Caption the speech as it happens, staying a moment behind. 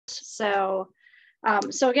So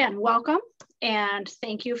again, welcome and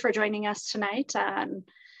thank you for joining us tonight on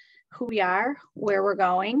who we are, where we're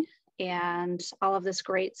going, and all of this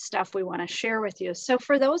great stuff we want to share with you. So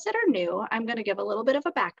for those that are new, I'm going to give a little bit of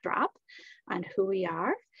a backdrop on who we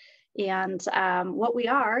are. And what we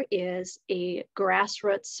are is a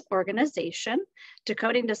grassroots organization.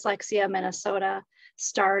 Decoding Dyslexia Minnesota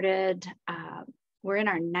started, we're in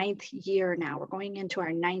our 9th year now. We're going into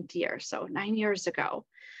our 9th year, so 9 years ago.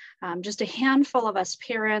 Just a handful of us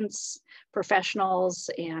parents,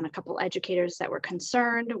 professionals, and a couple educators that were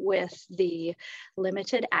concerned with the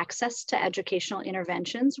limited access to educational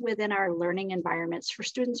interventions within our learning environments for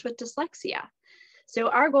students with dyslexia. So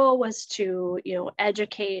our goal was to,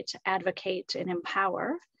 educate, advocate, and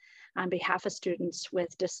empower on behalf of students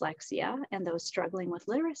with dyslexia and those struggling with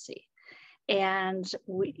literacy. And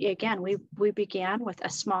we began with a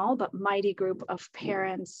small but mighty group of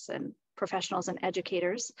parents and professionals and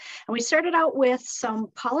educators. And we started out with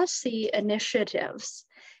some policy initiatives.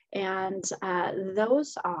 And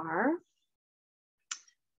those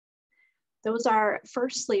are,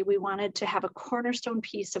 firstly, we wanted to have a cornerstone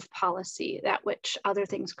piece of policy that which other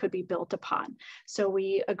things could be built upon. So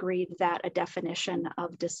we agreed that a definition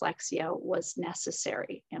of dyslexia was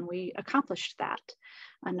necessary, and we accomplished that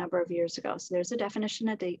a number of years ago. So there's a definition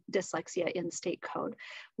of dyslexia in state code.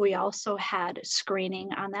 We also had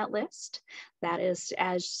screening on that list. That is,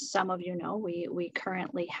 as some of you know, we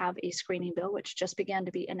currently have a screening bill which just began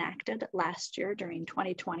to be enacted last year during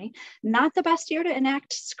 2020. Not the best year to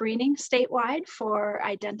enact screening statewide for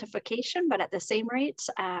identification, but at the same rate,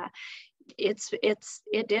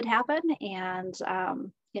 it did happen, and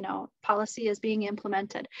policy is being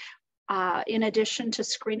implemented. In addition to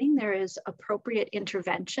screening, there is appropriate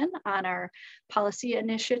intervention on our policy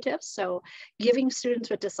initiatives. So giving students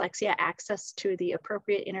with dyslexia access to the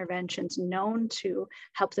appropriate interventions known to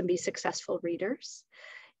help them be successful readers.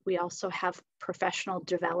 We also have professional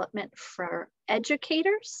development for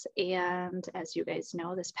educators. And as you guys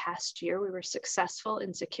know, this past year, we were successful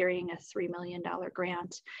in securing a $3 million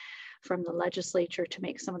grant from the legislature to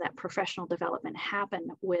make some of that professional development happen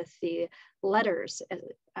with the letters,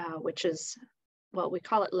 which is, well, we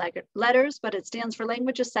call it letters, but it stands for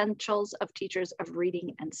Language Essentials of Teachers of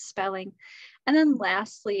Reading and Spelling. And then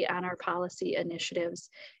lastly, on our policy initiatives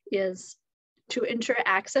is to ensure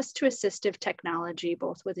access to assistive technology,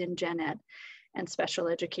 both within gen ed and special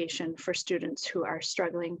education for students who are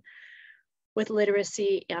struggling with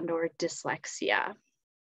literacy and or dyslexia.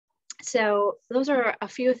 So those are a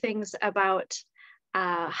few things about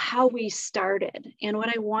how we started. And what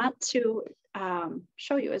I want to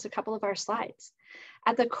show you is a couple of our slides.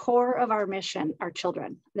 At the core of our mission are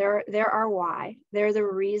children. They're our why. They're the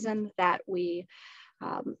reason that we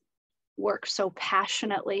work so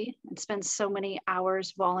passionately and spend so many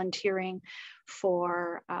hours volunteering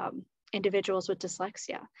for individuals with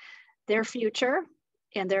dyslexia. Their future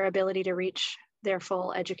and their ability to reach their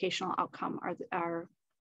full educational outcome are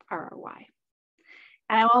why.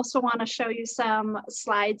 And I also want to show you some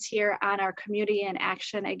slides here on our community in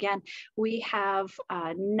action. Again, we have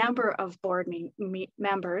a number of board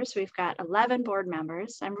members. We've got 11 board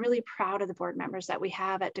members. I'm really proud of the board members that we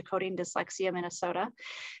have at Decoding Dyslexia Minnesota,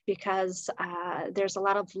 because there's a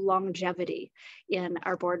lot of longevity in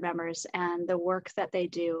our board members and the work that they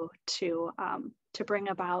do to bring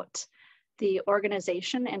about the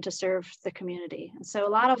organization and to serve the community. And so a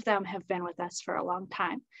lot of them have been with us for a long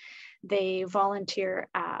time. They volunteer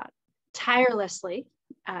tirelessly,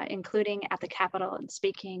 including at the Capitol and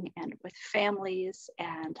speaking and with families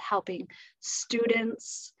and helping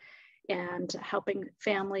students and helping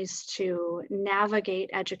families to navigate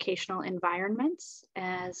educational environments,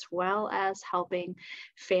 as well as helping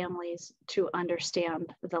families to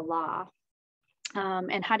understand the law.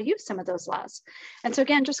 And how to use some of those laws. And so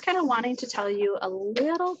again, just kind of wanting to tell you a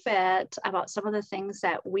little bit about some of the things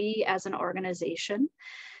that we as an organization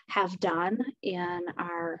have done in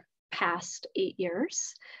our past 8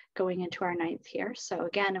 years, going into our 9th year. So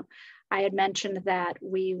again, I had mentioned that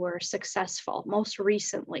we were successful most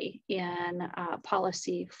recently in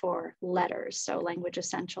policy for letters, so Language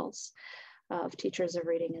Essentials of Teachers of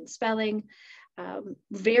Reading and Spelling.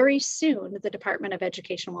 Very soon, the Department of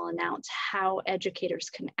Education will announce how educators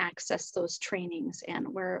can access those trainings, and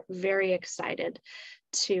we're very excited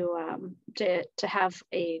to have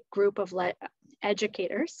a group of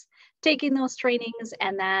educators taking those trainings,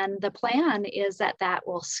 and then the plan is that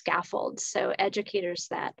will scaffold. So educators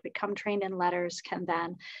that become trained in letters can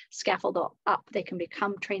then scaffold up. They can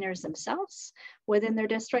become trainers themselves within their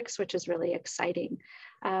districts, which is really exciting.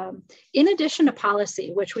 In addition to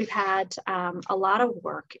policy, which we've had a lot of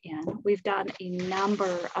work in, we've done a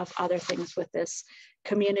number of other things with this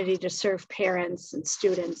community to serve parents and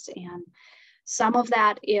students. And some of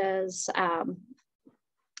that is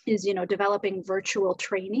developing virtual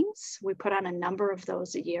trainings. We put on a number of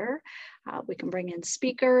those a year. We can bring in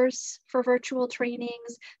speakers for virtual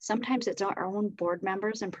trainings. Sometimes it's our own board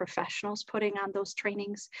members and professionals putting on those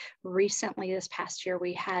trainings. Recently, this past year,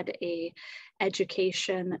 we had a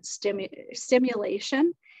education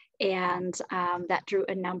simulation, and that drew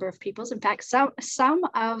a number of people. In fact, some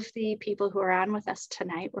of the people who are on with us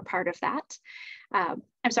tonight were part of that.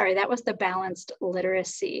 I'm sorry, that was the balanced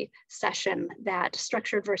literacy session, that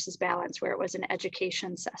structured versus balanced, where it was an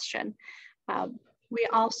education session. We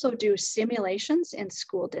also do simulations in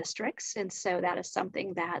school districts. And so that is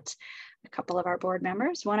something that a couple of our board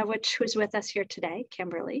members, one of which who's with us here today,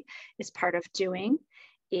 Kimberly, is part of doing.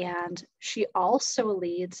 And she also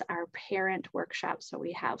leads our parent workshops. So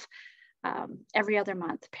we have every other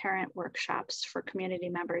month parent workshops for community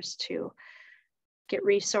members to get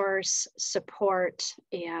resource, support,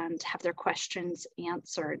 and have their questions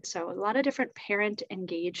answered. So a lot of different parent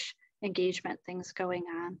engagement things going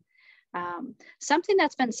on. Something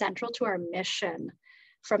that's been central to our mission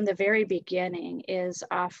from the very beginning is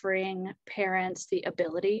offering parents the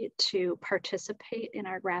ability to participate in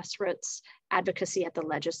our grassroots advocacy at the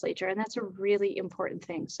legislature. And that's a really important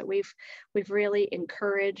thing. So we've really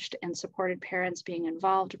encouraged and supported parents being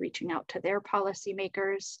involved, reaching out to their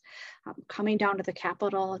policymakers, coming down to the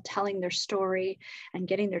Capitol, telling their story, and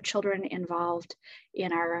getting their children involved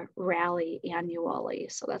in our rally annually.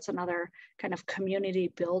 So that's another kind of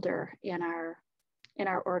community builder in our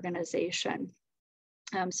organization.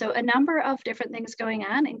 So a number of different things going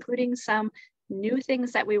on, including some new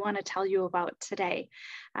things that we want to tell you about today.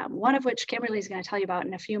 One of which Kimberly is going to tell you about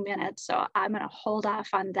in a few minutes. So I'm going to hold off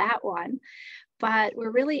on that one. But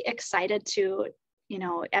we're really excited to,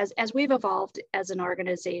 as we've evolved as an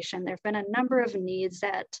organization, there have been a number of needs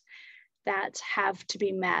that have to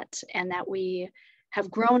be met and that we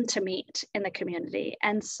have grown to meet in the community.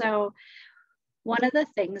 And so one of the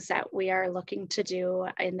things that we are looking to do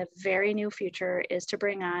in the very near future is to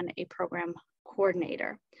bring on a program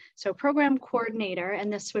coordinator. So program coordinator,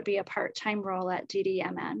 and this would be a part-time role at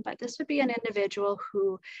DDMN, but this would be an individual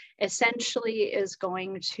who essentially is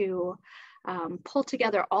going to pull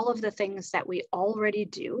together all of the things that we already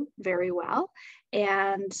do very well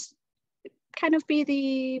and kind of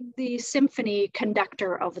be the symphony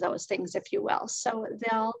conductor of those things, if you will. So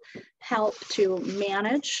they'll help to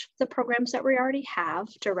manage the programs that we already have,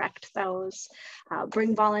 direct those,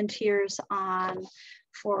 bring volunteers on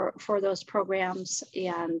for those programs,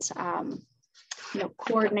 and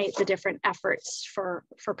coordinate the different efforts for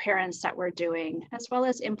parents that we're doing, as well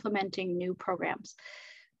as implementing new programs.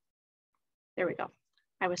 There we go.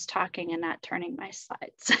 I was talking and not turning my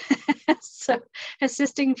slides. So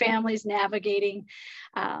assisting families navigating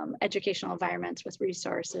educational environments with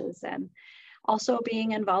resources, and also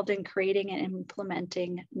being involved in creating and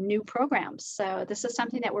implementing new programs. So this is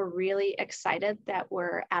something that we're really excited that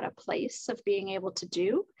we're at a place of being able to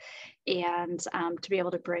do, and to be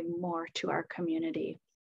able to bring more to our community.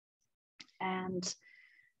 And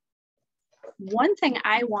one thing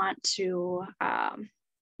I want to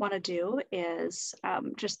do is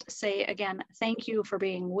just say again, thank you for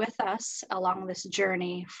being with us along this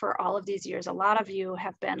journey for all of these years. A lot of you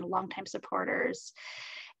have been longtime supporters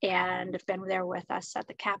and have been there with us at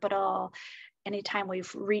the Capitol. Anytime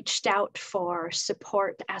we've reached out for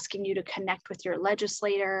support, asking you to connect with your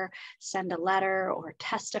legislator, send a letter or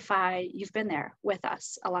testify, you've been there with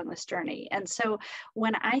us along this journey. And so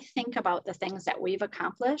when I think about the things that we've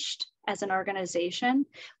accomplished as an organization,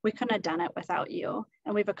 we couldn't have done it without you.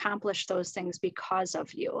 And we've accomplished those things because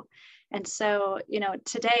of you. And so,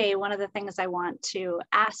 today, one of the things I want to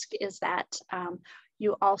ask is that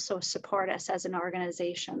you also support us as an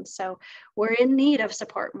organization. So we're in need of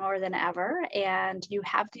support more than ever, and you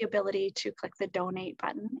have the ability to click the donate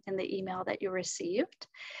button in the email that you received,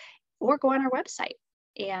 or go on our website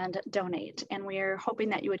and donate. And we're hoping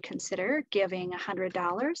that you would consider giving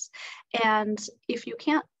 $100. And if you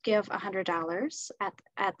can't give $100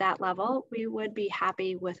 at that level, we would be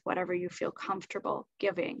happy with whatever you feel comfortable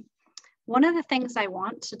giving. One of the things I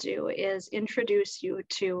want to do is introduce you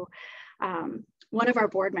to one of our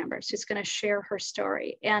board members who's going to share her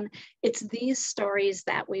story. And it's these stories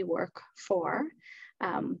that we work for.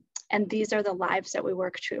 And these are the lives that we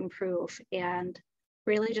work to improve. And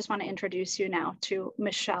really just want to introduce you now to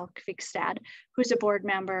Michelle Kvikstad, who's a board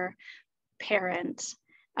member, parent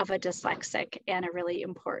of a dyslexic, and a really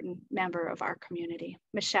important member of our community.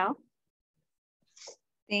 Michelle?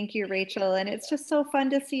 Thank you, Rachel. And it's just so fun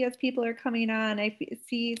to see as people are coming on.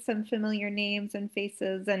 See some familiar names and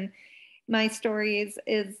faces, and my stories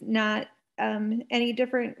is not any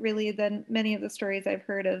different really than many of the stories I've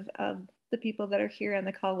heard of the people that are here on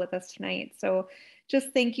the call with us tonight. So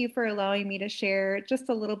just thank you for allowing me to share just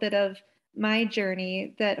a little bit of my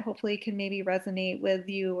journey that hopefully can maybe resonate with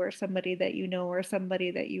you or somebody that you know or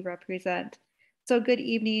somebody that you represent. So good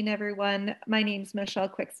evening, everyone. My name is Michelle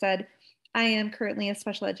Quickstead. I am currently a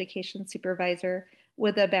special education supervisor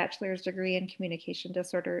with a bachelor's degree in communication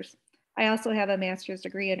disorders. I also have a master's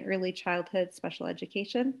degree in early childhood special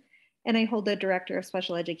education, and I hold a director of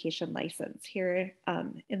special education license here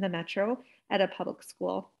in the Metro at a public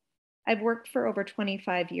school. I've worked for over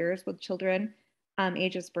 25 years with children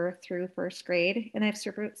ages birth through first grade, and I've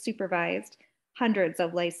supervised hundreds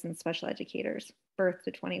of licensed special educators, birth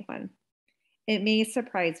to 21. It may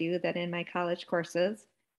surprise you that in my college courses,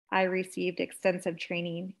 I received extensive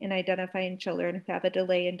training in identifying children who have a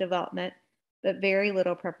delay in development, but very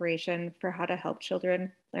little preparation for how to help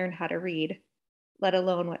children learn how to read, let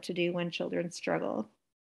alone what to do when children struggle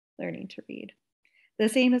learning to read. The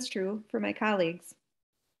same is true for my colleagues.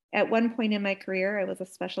 At one point in my career, I was a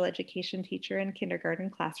special education teacher in kindergarten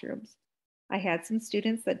classrooms. I had some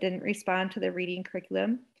students that didn't respond to the reading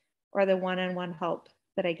curriculum or the one-on-one help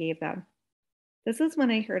that I gave them. This is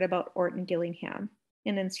when I heard about Orton-Gillingham,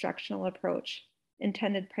 an instructional approach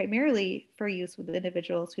intended primarily for use with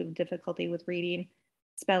individuals who have difficulty with reading,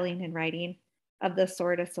 spelling, and writing of the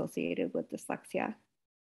sort associated with dyslexia.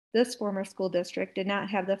 This former school district did not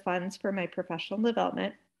have the funds for my professional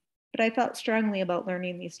development, but I felt strongly about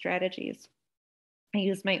learning these strategies. I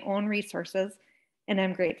used my own resources, and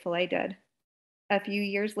I'm grateful I did. A few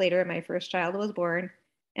years later, my first child was born,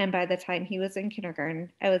 and by the time he was in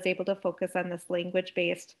kindergarten, I was able to focus on this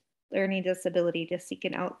language-based learning disability to seek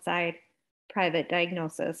an outside private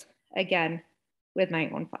diagnosis, again, with my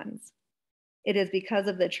own funds. It is because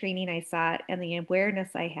of the training I sought and the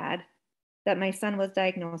awareness I had that my son was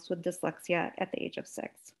diagnosed with dyslexia at the age of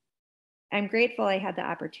 6. I'm grateful I had the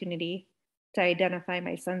opportunity to identify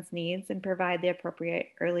my son's needs and provide the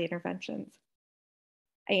appropriate early interventions.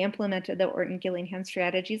 I implemented the Orton-Gillingham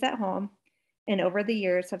strategies at home, and over the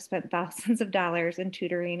years have spent thousands of dollars in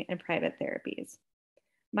tutoring and private therapies.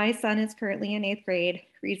 My son is currently in 8th grade,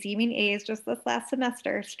 receiving A's just this last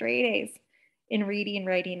semester, straight A's, in reading,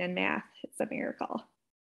 writing, and math. It's a miracle.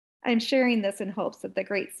 I'm sharing this in hopes that the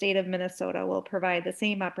great state of Minnesota will provide the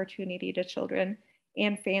same opportunity to children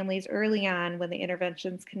and families early on when the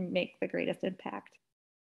interventions can make the greatest impact.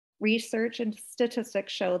 Research and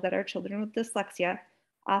statistics show that our children with dyslexia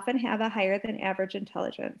often have a higher than average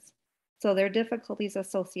intelligence, so their difficulties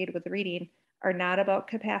associated with reading are not about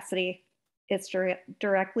capacity, it's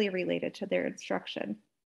directly related to their instruction.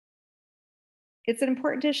 It's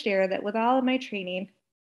important to share that with all of my training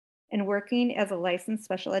and working as a licensed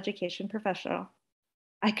special education professional,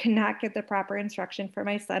 I could not get the proper instruction for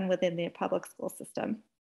my son within the public school system.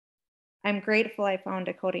 I'm grateful I found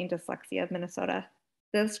Decoding Dyslexia of Minnesota.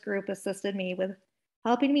 This group assisted me with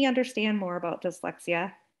helping me understand more about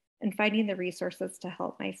dyslexia and finding the resources to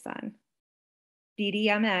help my son.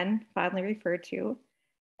 DDMN, fondly referred to,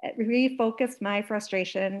 refocused my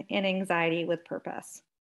frustration and anxiety with purpose.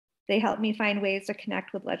 They helped me find ways to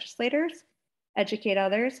connect with legislators, educate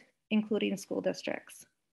others, including school districts.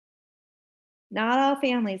 Not all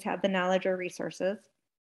families have the knowledge or resources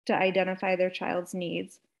to identify their child's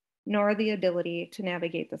needs, nor the ability to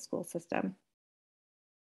navigate the school system.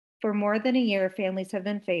 For more than a year, families have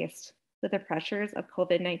been faced with the pressures of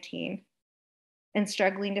COVID-19 and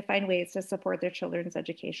struggling to find ways to support their children's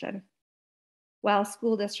education. While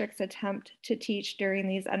school districts attempt to teach during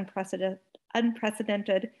these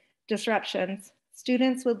unprecedented disruptions,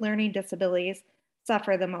 students with learning disabilities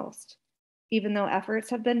suffer the most. Even though efforts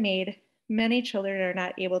have been made, many children are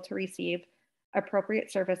not able to receive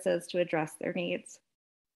appropriate services to address their needs.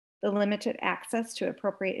 The limited access to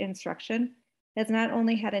appropriate instruction has not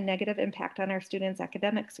only had a negative impact on our students'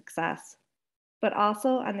 academic success, but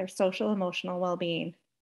also on their social emotional well-being.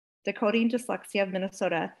 Decoding Dyslexia of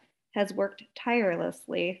Minnesota has worked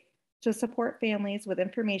tirelessly to support families with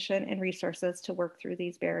information and resources to work through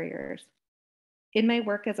these barriers. In my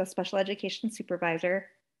work as a special education supervisor,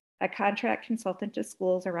 a contract consultant to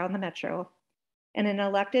schools around the Metro, and an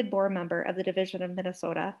elected board member of the Division of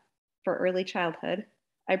Minnesota for Early Childhood,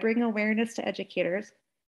 I bring awareness to educators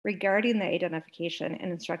regarding the identification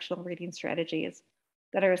and instructional reading strategies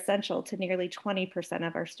that are essential to nearly 20%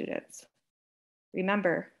 of our students.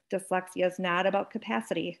 Remember, dyslexia is not about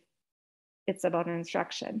capacity, it's about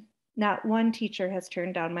instruction. Not one teacher has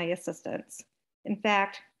turned down my assistance. In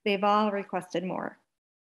fact, they've all requested more.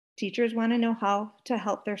 Teachers want to know how to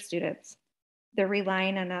help their students. They're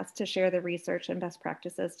relying on us to share the research and best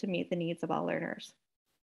practices to meet the needs of all learners.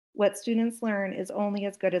 What students learn is only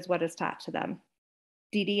as good as what is taught to them.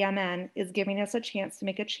 DDMN is giving us a chance to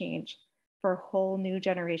make a change for a whole new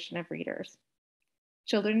generation of readers.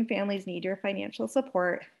 Children and families need your financial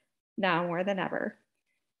support now more than ever.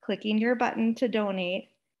 Clicking your button to donate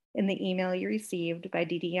in the email you received by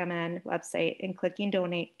DDMN website and clicking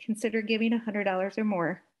donate, consider giving $100 or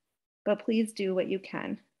more, but please do what you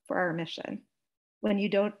can for our mission. When you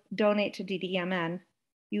donate to DDMN,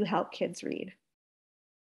 you help kids read.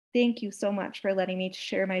 Thank you so much for letting me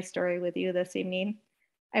share my story with you this evening.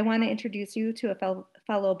 I want to introduce you to a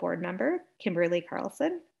fellow board member, Kimberly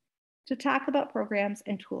Carlson, to talk about programs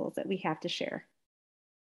and tools that we have to share.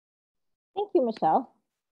 Thank you, Michelle.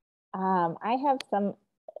 I have some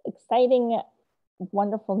exciting,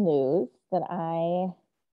 wonderful news that I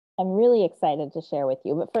am really excited to share with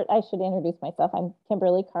you. But first, I should introduce myself. I'm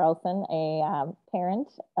Kimberly Carlson, a parent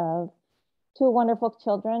of two wonderful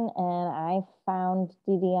children, and I found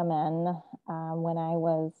DDMN when I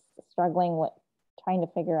was struggling with trying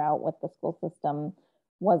to figure out what the school system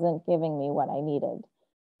wasn't giving me what I needed.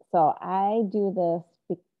 So I do this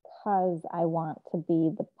because I want to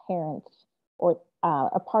be the parent or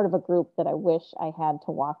a part of a group that I wish I had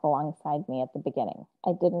to walk alongside me at the beginning.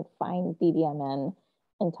 I didn't find DDMN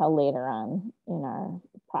until later on in our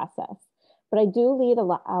process. But I do lead a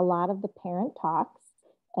lot of the parent talks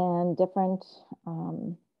and different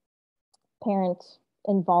parent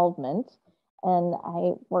involvement. And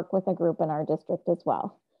I work with a group in our district as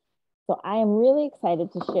well. So I am really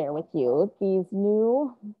excited to share with you these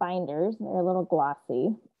new binders. They're a little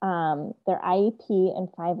glossy. They're IEP and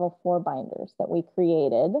 504 binders that we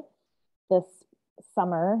created this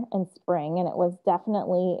summer and spring, and it was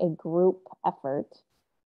definitely a group effort.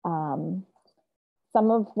 Some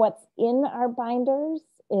of what's in our binders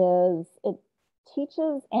is it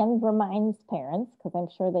teaches and reminds parents, because I'm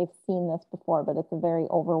sure they've seen this before, but it's a very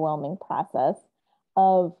overwhelming process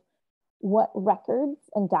of what records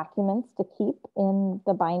and documents to keep in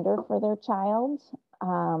the binder for their child,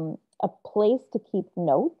 a place to keep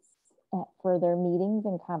notes for their meetings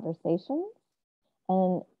and conversations,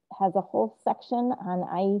 and has a whole section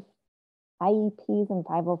on IEPs and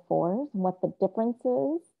 504s, and what the difference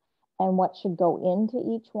is, and what should go into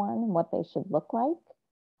each one, and what they should look like.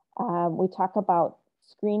 We talk about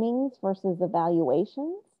screenings versus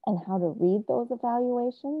evaluations and how to read those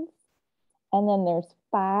evaluations. And then there's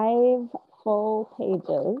 5 full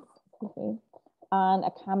pages on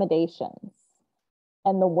accommodations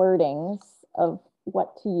and the wordings of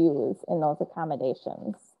what to use in those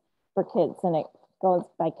accommodations for kids. And it goes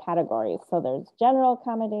by categories. So there's general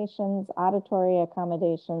accommodations, auditory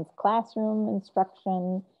accommodations, classroom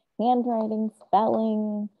instruction, handwriting,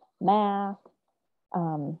 spelling, math,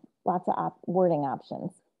 lots of wording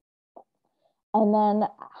options. And then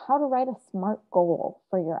how to write a SMART goal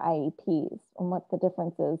for your IEPs and what the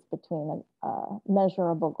difference is between a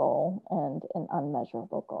measurable goal and an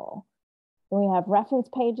unmeasurable goal. And we have reference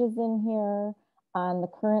pages in here on the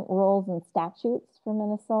current rules and statutes for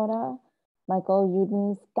Minnesota, Michael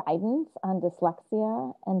Uden's guidance on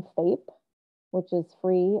dyslexia and FAPE, which is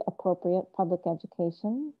free, appropriate public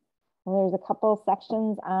education. And there's a couple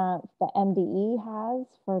sections the MDE has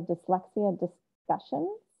for dyslexia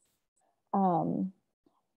discussions. And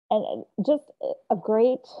just a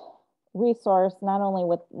great resource, not only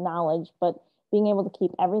with knowledge, but being able to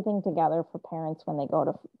keep everything together for parents when they go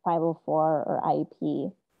to 504 or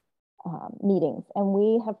IEP meetings. And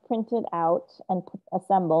we have printed out and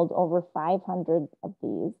assembled over 500 of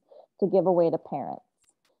these to give away to parents.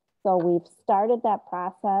 So we've started that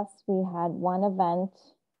process. We had one event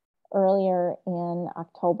earlier in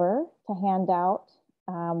October to hand out.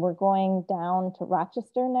 We're going down to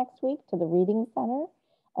Rochester next week to the Reading Center,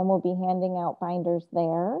 and we'll be handing out binders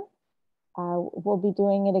there. We'll be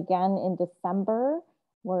doing it again in December,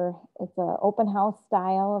 where it's an open house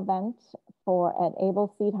style event at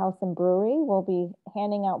Able Seed House and Brewery. We'll be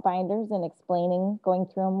handing out binders and explaining, going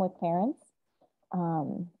through them with parents.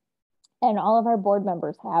 And all of our board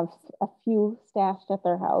members have a few stashed at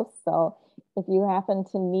their house. So if you happen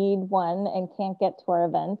to need one and can't get to our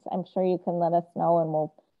event, I'm sure you can let us know and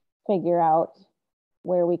we'll figure out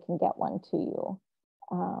where we can get one to you.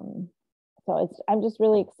 So I'm just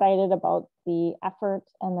really excited about the effort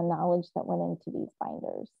and the knowledge that went into these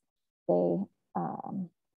binders.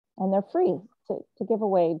 And they're free to give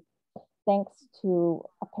away, thanks to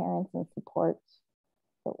parents and support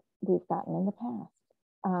that we've gotten in the past.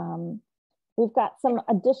 We've got some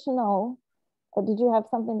additional, did you have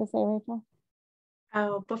something to say, Rachel?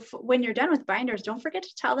 Oh, before, when you're done with binders, don't forget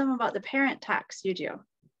to tell them about the parent talks you do.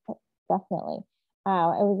 Definitely.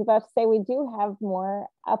 I was about to say, we do have more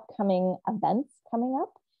upcoming events coming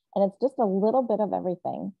up, and it's just a little bit of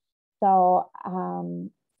everything. So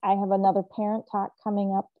I have another parent talk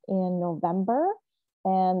coming up in November,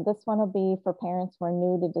 and this one will be for parents who are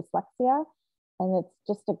new to dyslexia. And it's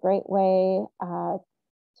just a great way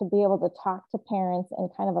to be able to talk to parents in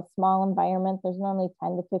kind of a small environment. There's normally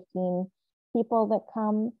 10 to 15 people that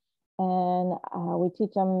come, and we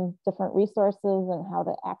teach them different resources and how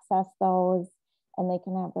to access those, and they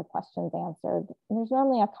can have their questions answered. And there's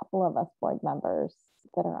normally a couple of us board members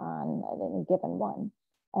that are on at any given one.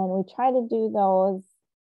 And we try to do those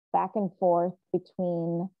back and forth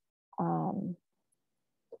between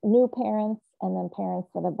new parents and then parents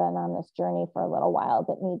that have been on this journey for a little while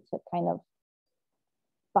that need to kind of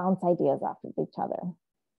bounce ideas off of each other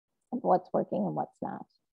of what's working and what's not.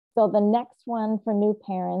 So the next one for new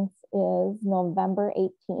parents is November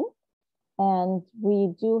 18th. And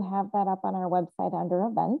we do have that up on our website under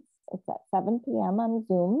events. It's at 7 p.m. on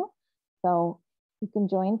Zoom. So you can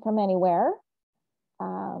join from anywhere.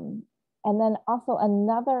 And then also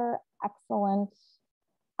another excellent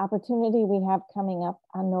opportunity we have coming up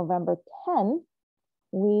on November 10th,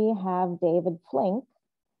 we have David Flink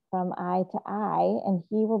from Eye to Eye, and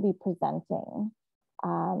he will be presenting.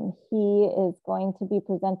 He is going to be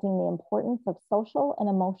presenting the importance of social and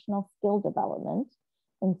emotional skill development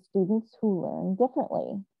in students who learn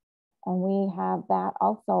differently. And we have that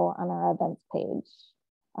also on our events page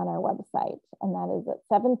on our website. And that is at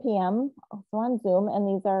 7 p.m. also on Zoom. And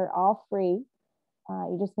these are all free.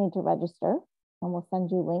 You just need to register, and we'll send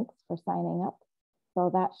you links for signing up. So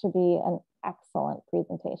that should be an excellent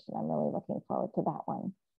presentation. I'm really looking forward to that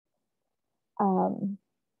one.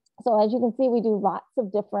 So as you can see, we do lots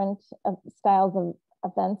of different styles of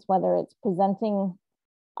events, whether it's presenting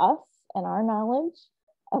us and our knowledge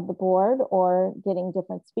of the board or getting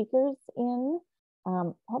different speakers in.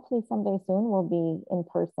 Hopefully someday soon we'll be in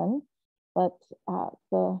person, but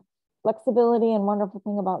the flexibility and wonderful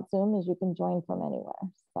thing about Zoom is you can join from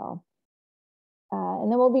anywhere. So,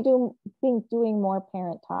 and then we'll be doing more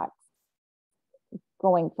parent talks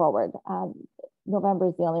going forward. November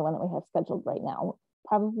is the only one that we have scheduled right now.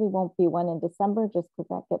 Probably won't be one in December just because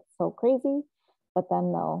that gets so crazy, but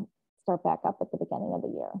then they'll start back up at the beginning of the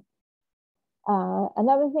year.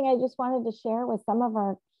 Another thing I just wanted to share was some of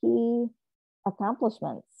our key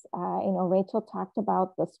accomplishments. Rachel talked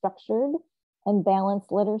about the structured and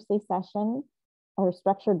balanced literacy session, or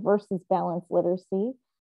structured versus balanced literacy.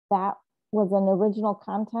 That was an original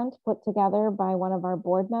content put together by one of our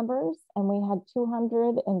board members, and we had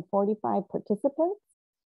 245 participants.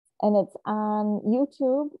 And it's on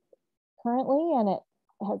YouTube currently, and it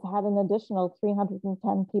has had an additional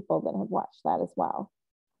 310 people that have watched that as well.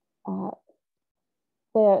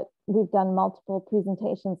 We've done multiple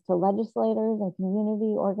presentations to legislators and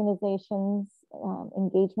community organizations,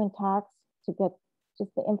 engagement talks to get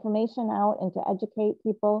just the information out and to educate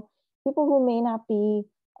people who may not be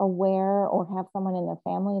aware or have someone in their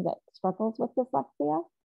family that struggles with dyslexia.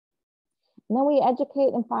 And then we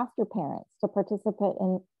educate and foster parents to participate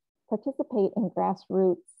in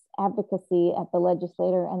grassroots advocacy at the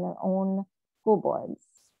legislature and their own school boards.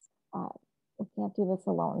 We can't do this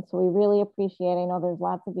alone. So we really appreciate, I know there's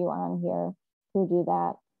lots of you on here who do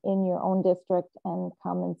that in your own district and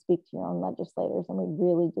come and speak to your own legislators, and we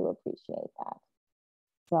really do appreciate that.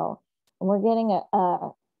 So, and we're getting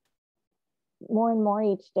more and more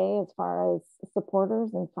each day as far as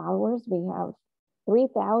supporters and followers. We have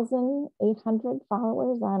 3,800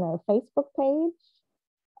 followers on our Facebook page,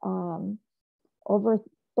 over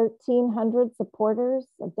 1,300 supporters,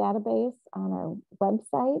 a database on our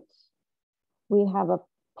website. We have a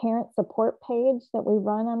parent support page that we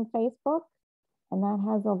run on Facebook, and that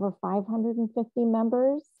has over 550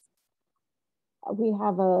 members. We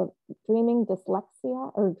have a Dreaming Dyslexic.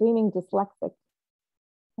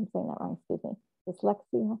 I'm saying that wrong, excuse me.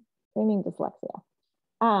 Dreaming Dyslexia.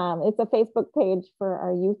 It's a Facebook page for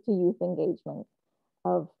our youth-to-youth engagement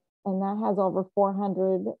and that has over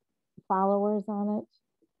 400 followers on it.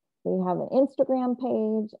 We have an Instagram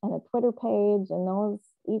page and a Twitter page, and those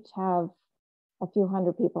each have a few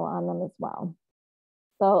hundred people on them as well.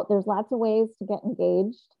 So there's lots of ways to get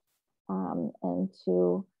engaged and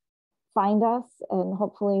to find us, and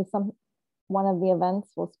hopefully one of the events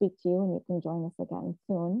will speak to you and you can join us again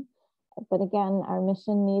soon. But again, our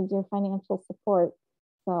mission needs your financial support.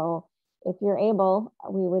 So if you're able,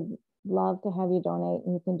 we would love to have you donate,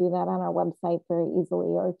 and you can do that on our website very easily,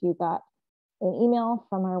 or if you got an email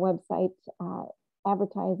from our website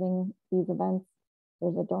advertising these events,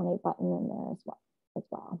 there's a donate button in there as well. as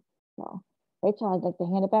well. So, Rachel, I'd like to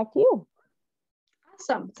hand it back to you.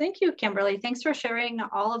 Awesome. Thank you, Kimberly. Thanks for sharing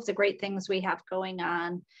all of the great things we have going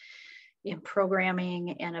on in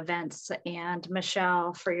programming and events, and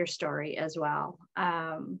Michelle for your story as well.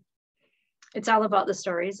 It's all about the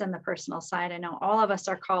stories and the personal side. I know all of us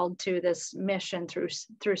are called to this mission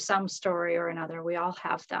through some story or another. We all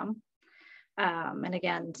have them. And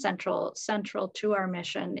again, central to our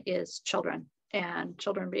mission is children, and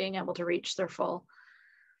children being able to reach their full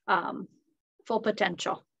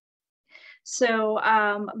potential. So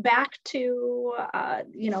back to,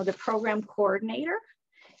 the program coordinator,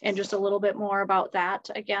 and just a little bit more about that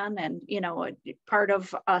again. And, part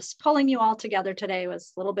of us pulling you all together today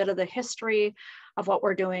was a little bit of the history of what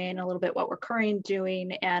we're doing, a little bit what we're currently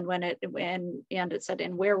doing, and it said,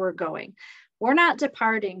 and where we're going. We're not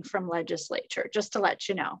departing from legislature, just to let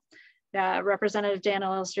you know. Representative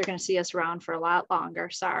Daniels, you're going to see us around for a lot longer,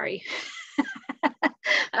 sorry.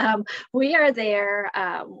 We are there,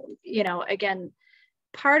 again,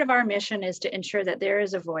 part of our mission is to ensure that there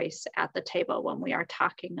is a voice at the table when we are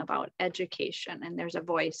talking about education, and there's a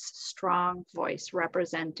voice, strong voice,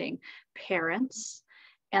 representing parents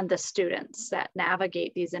and the students that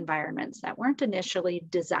navigate these environments that weren't initially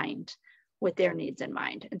designed with their needs in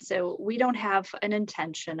mind. And so we don't have an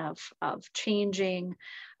intention of changing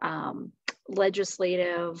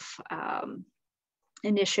legislative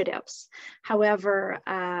initiatives. However,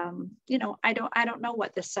 I don't know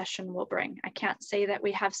what this session will bring. I can't say that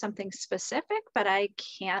we have something specific, but I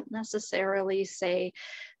can't necessarily say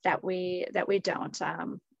that we don't.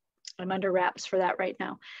 I'm under wraps for that right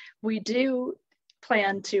now. We do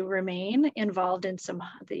plan to remain involved in some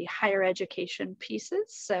of the higher education pieces.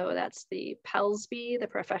 So that's the PELSB, the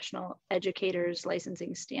Professional Educators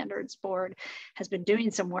Licensing Standards Board, has been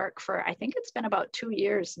doing some work for, I think it's been about 2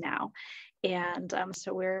 years now. And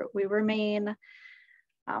so we remain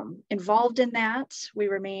involved in that. We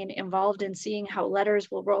remain involved in seeing how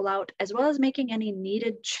letters will roll out, as well as making any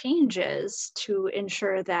needed changes to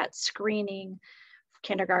ensure that screening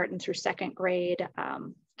kindergarten through 2nd grade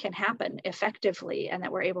can happen effectively, and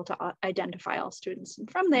that we're able to identify all students. And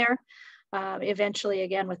from there, eventually,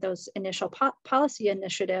 again, with those initial policy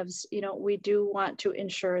initiatives, we do want to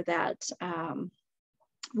ensure that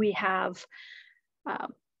we have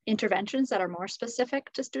interventions that are more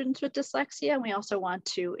specific to students with dyslexia. And we also want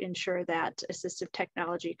to ensure that assistive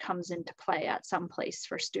technology comes into play at some place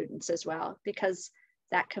for students as well, because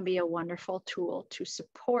that can be a wonderful tool to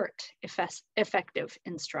support effective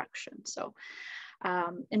instruction. So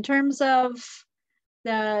in terms of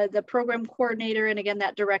the program coordinator, and again,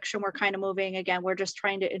 that direction we're kind of moving, again, we're just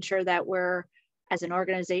trying to ensure that we're, as an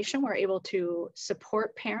organization, we're able to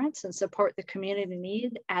support parents and support the community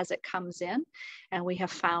need as it comes in. And we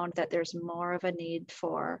have found that there's more of a need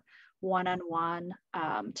for one-on-one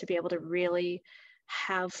to be able to really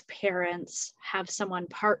have parents, have someone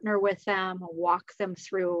partner with them, walk them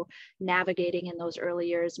through navigating in those early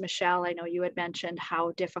years. Michelle, I know you had mentioned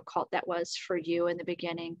how difficult that was for you in the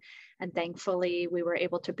beginning, and thankfully we were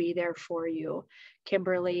able to be there for you.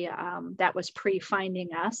 Kimberly, that was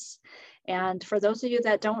pre-finding us. And for those of you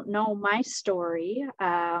that don't know my story,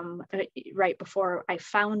 right before I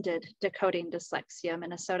founded Decoding Dyslexia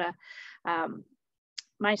Minnesota,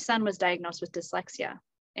 my son was diagnosed with dyslexia,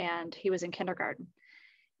 and he was in kindergarten.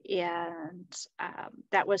 And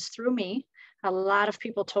that was through me. A lot of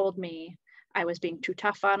people told me I was being too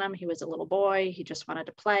tough on him. He was a little boy. He just wanted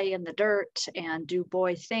to play in the dirt and do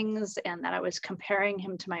boy things, and that I was comparing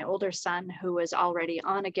him to my older son, who was already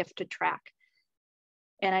on a gifted track.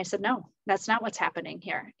 And I said, no, that's not what's happening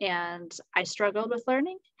here. And I struggled with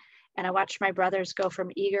learning. And I watched my brothers go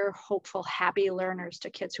from eager, hopeful, happy learners to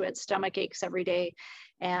kids who had stomach aches every day,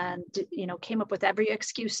 and came up with every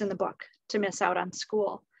excuse in the book to miss out on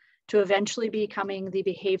school, to eventually becoming the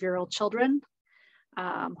behavioral children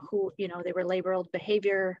who, they were labeled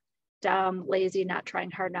behavior, dumb, lazy, not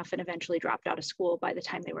trying hard enough, and eventually dropped out of school by the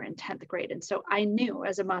time they were in 10th grade. And so I knew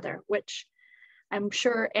as a mother, which I'm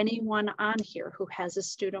sure anyone on here who has a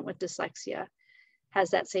student with dyslexia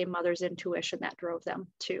has that same mother's intuition that drove them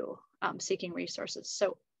to seeking resources.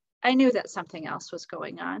 So I knew that something else was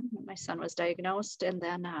going on. My son was diagnosed, and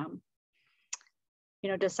then,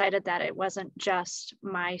 decided that it wasn't just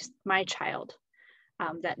my child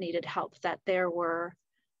that needed help, that there were,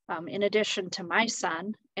 in addition to my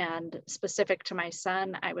son, and specific to my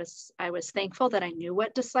son, I was thankful that I knew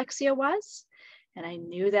what dyslexia was. And I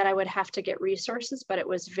knew that I would have to get resources, but it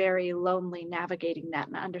was very lonely navigating that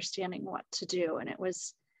and understanding what to do. And it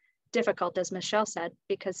was difficult, as Michelle said,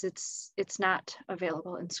 because it's not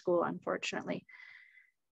available in school, unfortunately.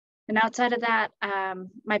 And outside of that,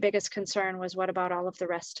 my biggest concern was, what about all of the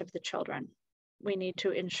rest of the children? We need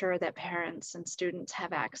to ensure that parents and students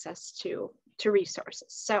have access to resources.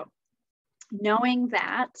 So knowing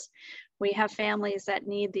that we have families that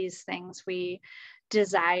need these things, we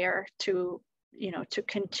desire to, to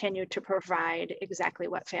continue to provide exactly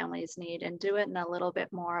what families need and do it in a little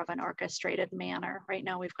bit more of an orchestrated manner. Right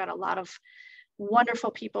now, we've got a lot of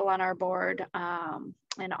wonderful people on our board,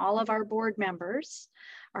 and all of our board members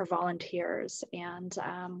are volunteers, and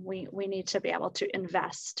we need to be able to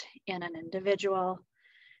invest in an individual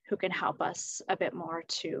who can help us a bit more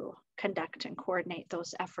to conduct and coordinate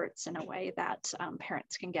those efforts in a way that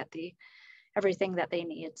parents can get everything that they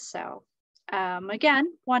need. So again,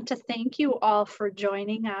 want to thank you all for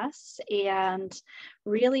joining us. And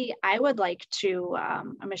really, I would like to,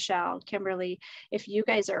 Michelle, Kimberly, if you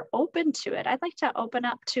guys are open to it, I'd like to open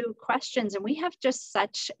up to questions. And we have just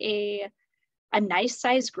such a nice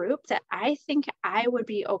size group that I think I would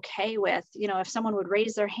be okay with, if someone would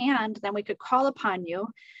raise their hand, then we could call upon you.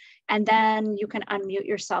 And then you can unmute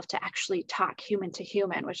yourself to actually talk human to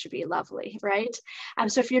human, which would be lovely, right?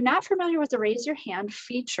 So if you're not familiar with the raise your hand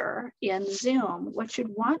feature in Zoom, what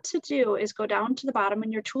you'd want to do is go down to the bottom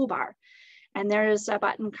in your toolbar. And there's a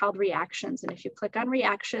button called reactions. And if you click on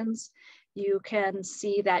reactions, you can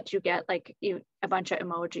see that you get like a bunch of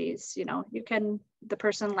emojis. You can, the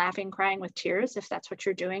person laughing, crying with tears, if that's what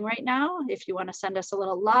you're doing right now. If you want to send us a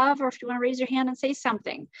little love, or if you want to raise your hand and say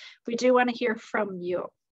something, we do want to hear from you.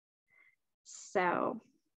 So,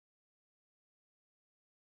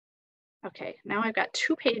 okay, now I've got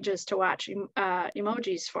 2 pages to watch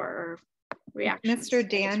emojis for reactions. Mr.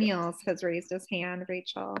 Daniels has raised his hand,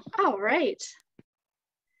 Rachel. Oh, right.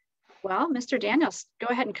 Well, Mr. Daniels, go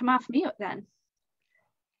ahead and come off mute then.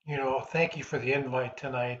 Thank you for the invite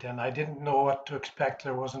tonight, and I didn't know what to expect.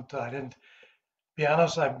 I didn't, be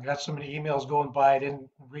honest, I've got so many emails going by, I didn't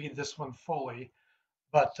read this one fully.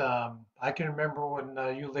 But I can remember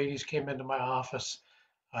when you ladies came into my office,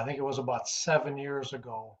 I think it was about 7 years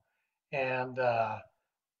ago, and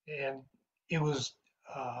it was,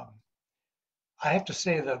 I have to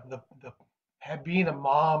say that being a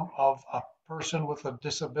mom of a person with a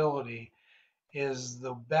disability is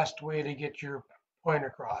the best way to get your point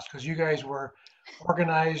across, because you guys were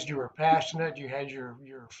organized, you were passionate, you had your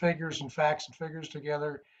figures and facts and figures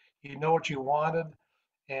together, you know what you wanted.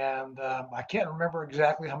 And I can't remember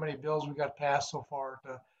exactly how many bills we got passed so far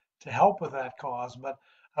to help with that cause, but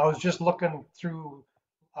I was just looking through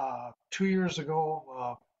 2 years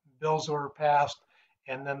ago, bills that were passed,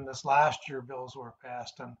 and then this last year bills were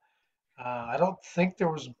passed. And I don't think there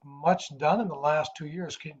was much done in the last 2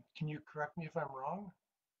 years. Can you correct me if I'm wrong?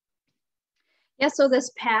 Yeah, so this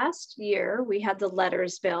past year we had the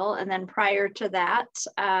letters bill, and then prior to that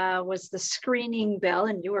was the screening bill,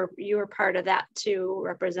 and you were part of that too,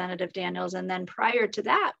 Representative Daniels. And then prior to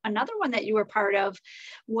that, another one that you were part of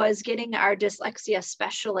was getting our dyslexia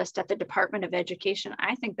specialist at the Department of Education.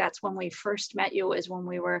 I think that's when we first met you, is when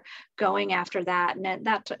we were going after that, and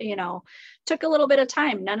that took a little bit of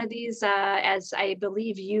time. None of these, as I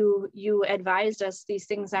believe you advised us, these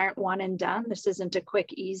things aren't one and done. This isn't a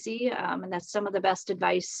quick, easy, and that's some of the best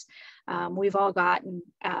advice we've all gotten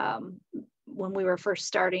when we were first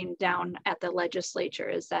starting down at the legislature,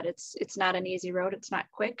 is that it's not an easy road. It's not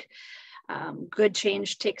quick. Good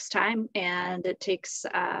change takes time, and it takes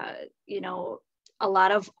a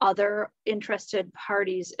lot of other interested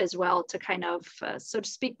parties as well to kind of, so to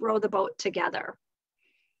speak, row the boat together.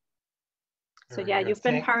 So yeah, you've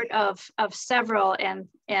been part of several,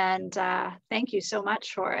 and thank you so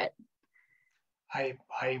much for it.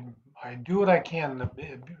 I do what I can.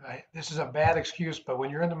 This is a bad excuse, but when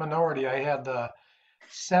you're in the minority, I had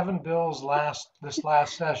 7 bills this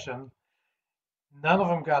last session. None of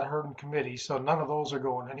them got heard in committee, so none of those are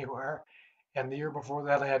going anywhere. And the year before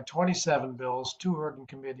that, I had 27 bills, 2 heard in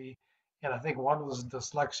committee, and I think one was a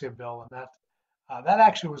dyslexia bill, and that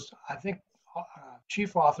actually was, I think,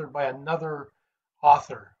 chief authored by another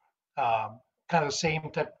author, kind of the same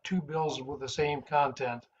type, 2 bills with the same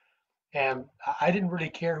content. And I didn't really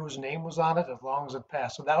care whose name was on it as long as it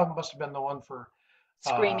passed. So that one must have been the one for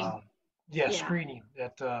Screening. Yeah. Screening.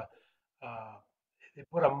 That they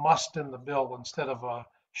put a must in the bill instead of a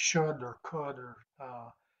should or could, or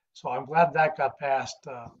so I'm glad that got passed.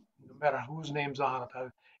 No matter whose name's on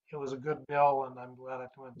it, it was a good bill, and I'm glad it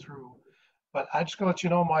went through. But I just gonna let you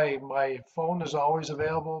know, my phone is always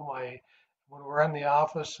available. When we're in the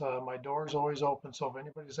office, my door is always open. So if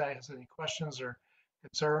anybody has any questions or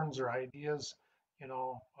concerns or ideas, I'm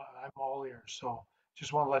all ears. So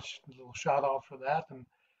just want to let you a little shout out for that. And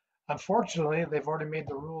unfortunately, they've already made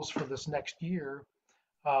the rules for this next year.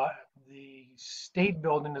 The state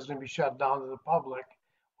building is going to be shut down to the public,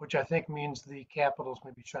 which I think means the Capitol is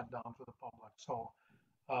going to be shut down for the public. So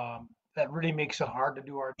that really makes it hard to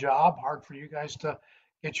do our job, hard for you guys to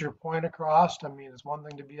get your point across. I mean, it's one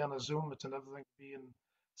thing to be on a Zoom, it's another thing to be in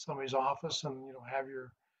somebody's office and, you know, have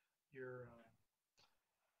your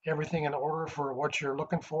everything in order for what you're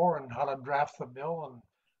looking for and how to draft the bill. And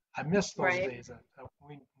I miss those Right. days.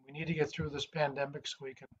 We need to get through this pandemic so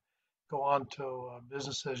we can go on to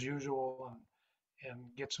business as usual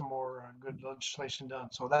and get some more good legislation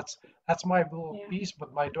done. So that's my little Yeah. piece,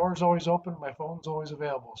 but my door's always open, my phone's always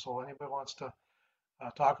available. So anybody wants to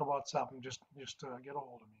talk about something, just get a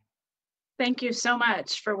hold of me. Thank you so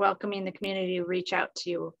much for welcoming the community to reach out to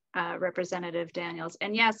you, Representative Daniels.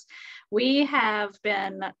 And yes, we have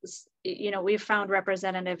been, you know, we've found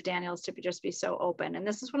Representative Daniels to just be so open. And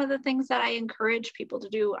this is one of the things that I encourage people to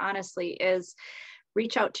do, honestly, is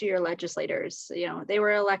reach out to your legislators. You know, they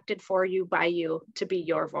were elected for you, by you, to be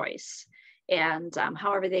your voice. And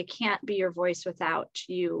however, they can't be your voice without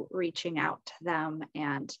you reaching out to them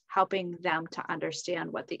and helping them to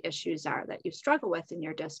understand what the issues are that you struggle with in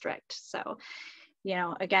your district. So, you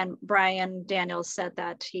know, again, Brian Daniels said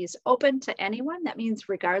that he's open to anyone. That means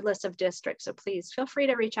regardless of district. So please feel free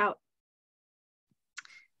to reach out.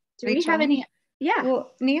 Do we have any? Yeah.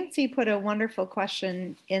 Well, Nancy put a wonderful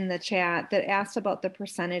question in the chat that asked about the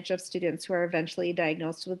percentage of students who are eventually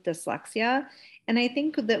diagnosed with dyslexia. And I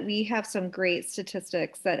think that we have some great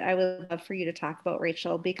statistics that I would love for you to talk about,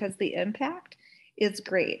 Rachel, because the impact is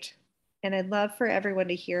great. And I'd love for everyone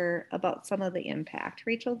to hear about some of the impact.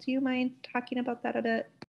 Rachel, do you mind talking about that a bit?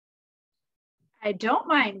 I don't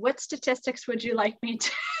mind. What statistics would you like me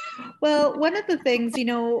to? Well, one of the things, you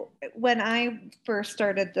know, when I first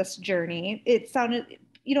started this journey, it sounded,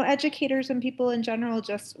 you know, educators and people in general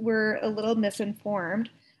just were a little misinformed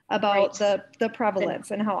about Right. the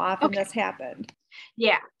prevalence and how often Okay. this happened.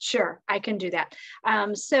 Yeah, sure, I can do that.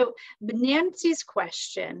 So Nancy's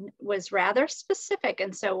question was rather specific.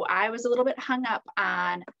 And so I was a little bit hung up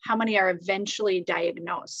on how many are eventually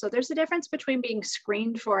diagnosed. So there's a difference between being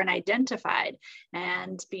screened for and identified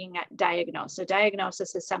and being diagnosed. So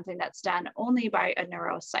diagnosis is something that's done only by a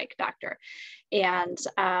neuropsych doctor. And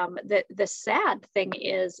the sad thing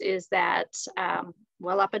is that,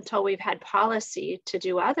 well, up until we've had policy to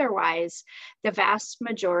do otherwise, the vast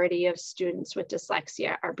majority of students with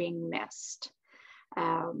dyslexia are being missed.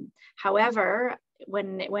 However,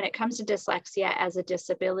 when it comes to dyslexia as a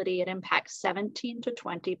disability, it impacts 17 to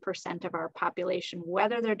 20% of our population,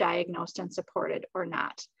 whether they're diagnosed and supported or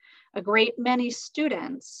not. A great many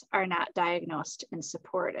students are not diagnosed and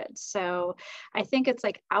supported. So I think it's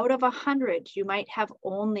like out of 100, you might have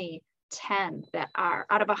only 10 that are,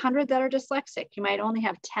 out of 100 that are dyslexic, you might only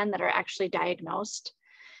have 10 that are actually diagnosed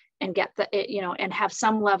and get the, you know, and have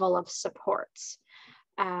some level of supports.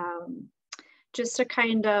 Just to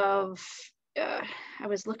kind of, I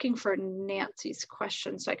was looking for Nancy's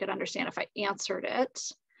question so I could understand if I answered it.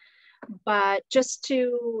 But just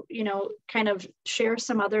to, you know, kind of share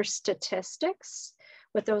some other statistics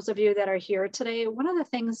with those of you that are here today, one of the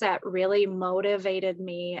things that really motivated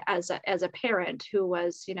me as a parent who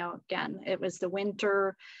was, you know, again, it was the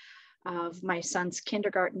winter of my son's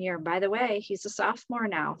kindergarten year. By the way, he's a sophomore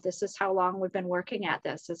now. This is how long we've been working at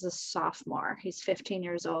this, as a sophomore. He's 15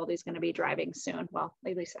 years old. He's going to be driving soon. Well,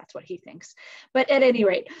 at least that's what he thinks. But at any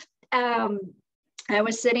rate, I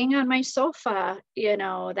was sitting on my sofa, you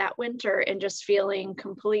know, that winter and just feeling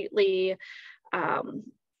completely,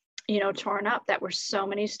 you know, torn up that were so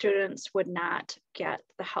many students would not get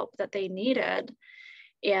the help that they needed.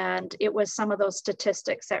 And it was some of those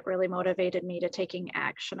statistics that really motivated me to taking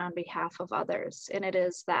action on behalf of others. And it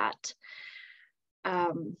is that,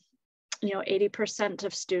 you know, 80%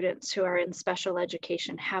 of students who are in special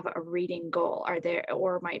education have a reading goal, are there,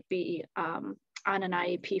 or might be on an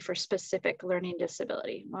IEP for specific learning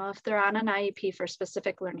disability. Well, if they're on an IEP for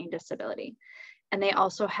specific learning disability, and they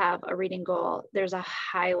also have a reading goal, there's a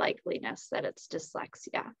high likeliness that it's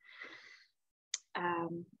dyslexia.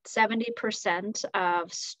 70%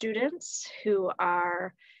 of students who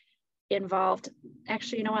are involved,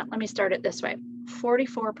 actually, you know what, let me start it this way.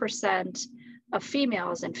 44% of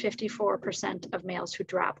females and 54% of males who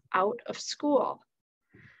drop out of school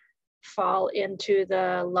fall into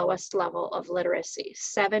the lowest level of literacy.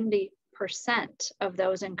 70% of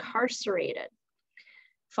those incarcerated,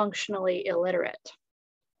 functionally illiterate.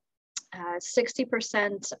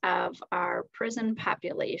 60% of our prison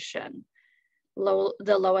population,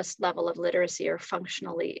 the lowest level of literacy, are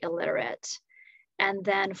functionally illiterate. And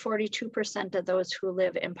then 42% of those who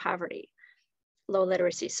live in poverty. low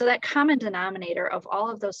literacy. So that common denominator of all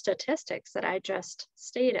of those statistics that I just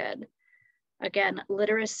stated, again,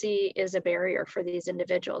 literacy is a barrier for these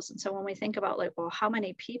individuals. And so when we think about like, well, how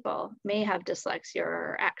many people may have dyslexia or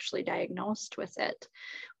are actually diagnosed with it,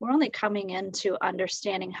 we're only coming into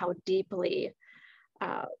understanding how deeply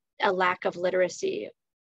a lack of literacy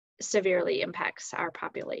severely impacts our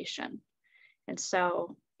population. And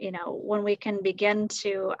so, you know, when we can begin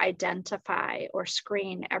to identify or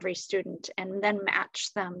screen every student and then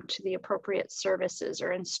match them to the appropriate services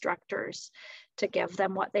or instructors to give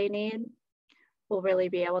them what they need, we'll really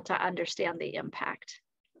be able to understand the impact.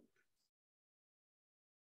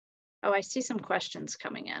 Oh, I see some questions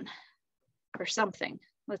coming in or something.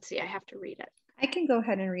 Let's see, I have to read it. I can go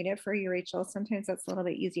ahead and read it for you, Rachel. Sometimes that's a little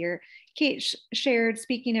bit easier. Kate shared,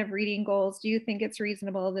 speaking of reading goals, do you think it's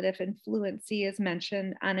reasonable that if fluency is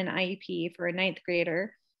mentioned on an IEP for a 9th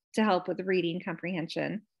grader to help with reading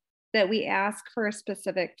comprehension, that we ask for a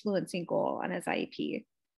specific fluency goal on his IEP?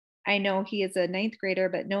 I know he is a 9th grader,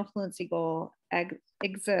 but no fluency goal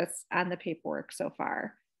exists on the paperwork so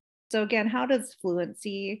far. So again, how does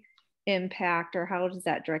fluency impact, or how is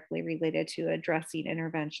that directly related to addressing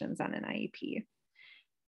interventions on an IEP?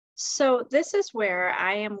 So this is where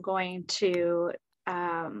I am going to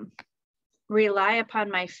rely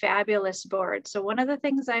upon my fabulous board. So one of the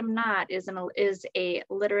things I'm not is a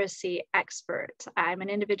literacy expert. I'm an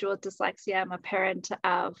individual with dyslexia. I'm a parent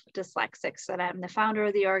of dyslexics, and I'm the founder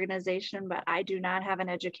of the organization, but I do not have an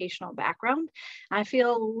educational background. I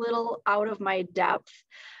feel a little out of my depth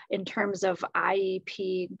in terms of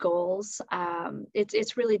IEP goals.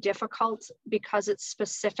 It's really difficult because it's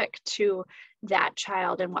specific to that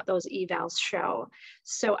child and what those evals show.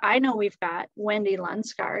 So I know we've got Wendy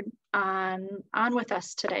Lunsgaard on with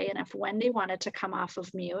us today. And if Wendy wanted to come off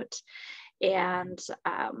of mute and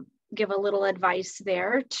give a little advice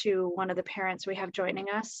there to one of the parents we have joining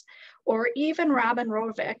us, or even Robin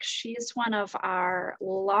Rovick, she's one of our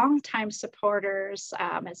longtime supporters,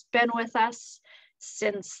 has been with us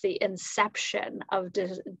since the inception of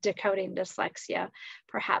Decoding Dyslexia.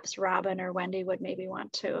 Perhaps Robin or Wendy would maybe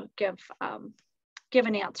want to give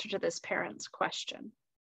an answer to this parent's question.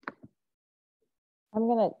 I'm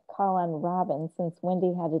going to call on Robin since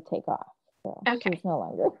Wendy had to take off. So okay. She's no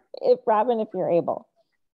longer. Robin, if you're able.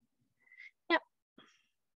 Yep.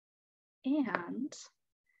 And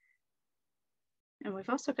we've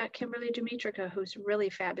also got Kimberly Demetrica, who's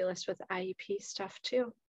really fabulous with IEP stuff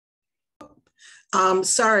too.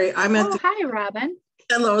 Sorry, I'm at hi, Robin.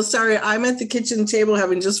 Hello, sorry, I'm at the kitchen table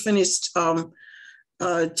having just finished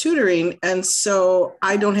tutoring, and so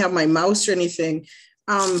I don't have my mouse or anything.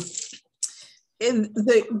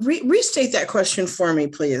 Restate that question for me,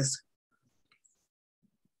 please.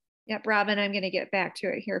 Yep, Robin, I'm going to get back to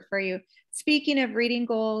it here for you. Speaking of reading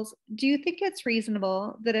goals, do you think it's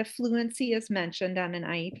reasonable that if fluency is mentioned on an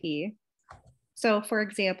IEP, so for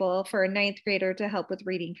example, for a 9th grader to help with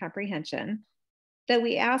reading comprehension, that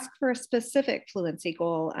we ask for a specific fluency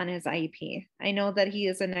goal on his IEP? I know that he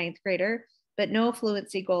is a 9th grader, but no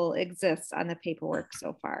fluency goal exists on the paperwork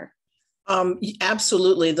so far.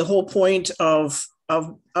 Absolutely. The whole point of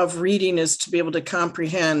reading is to be able to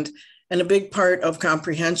comprehend. And a big part of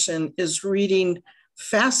comprehension is reading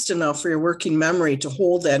fast enough for your working memory to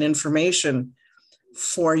hold that information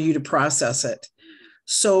for you to process it.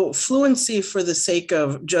 So fluency for the sake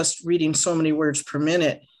of just reading so many words per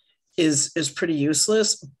minute is pretty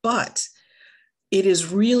useless, but it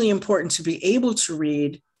is really important to be able to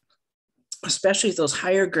read, especially at those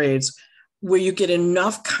higher grades, where you get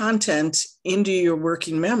enough content into your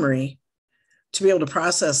working memory to be able to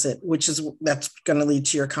process it, that's going to lead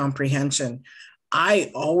to your comprehension.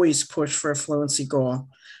 I always push for a fluency goal.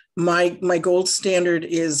 My gold standard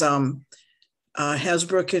is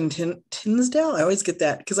Hasbrook and Tinsdale. I always get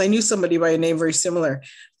that because I knew somebody by a name very similar.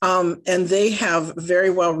 And they have very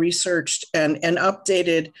well researched and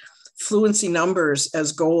updated fluency numbers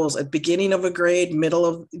as goals at beginning of a grade, middle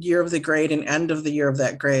of the year of the grade, and end of the year of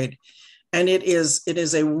that grade. And it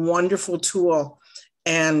is a wonderful tool.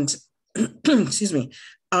 And excuse me,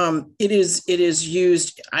 it is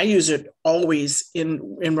used, I use it always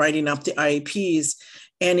in writing up the IEPs.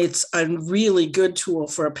 And it's a really good tool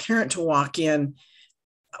for a parent to walk in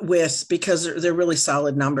with because they're really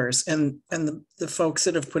solid numbers. And the folks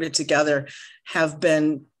that have put it together have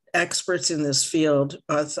been experts in this field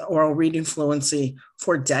of oral reading fluency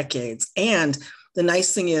for decades. And the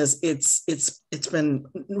nice thing is it's been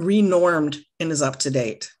renormed and is up to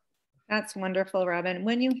date. That's wonderful, Robin.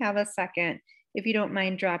 When you have a second, if you don't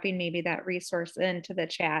mind dropping maybe that resource into the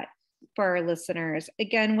chat, for our listeners.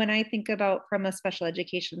 Again, when I think about from a special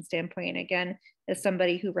education standpoint, again, as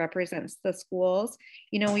somebody who represents the schools,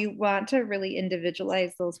 you know, we want to really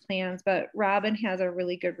individualize those plans, but Robin has a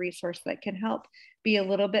really good resource that can help be a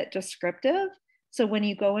little bit descriptive. So when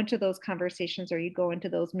you go into those conversations or you go into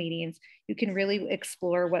those meetings, you can really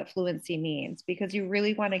explore what fluency means, because you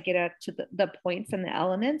really want to get up to the points and the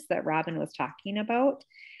elements that Robin was talking about.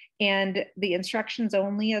 And the instruction's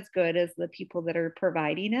only as good as the people that are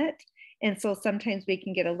providing it. And so sometimes we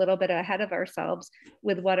can get a little bit ahead of ourselves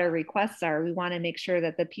with what our requests are. We want to make sure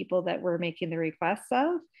that the people that we're making the requests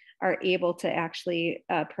of are able to actually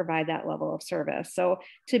provide that level of service. So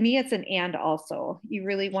to me, it's an and also. You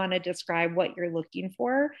really want to describe what you're looking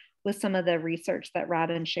for with some of the research that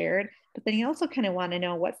Robin shared, but then you also kind of want to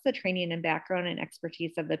know what's the training and background and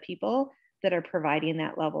expertise of the people that are providing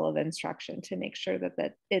that level of instruction to make sure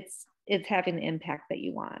that it's having the impact that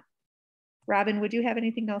you want. Robin, would you have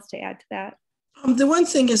anything else to add to that? The one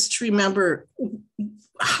thing is to remember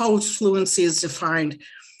how fluency is defined.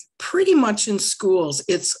 Pretty much in schools,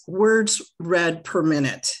 it's words read per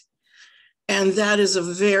minute. And that is a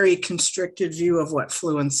very constricted view of what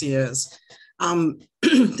fluency is.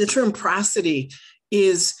 The term prosody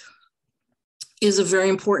is a very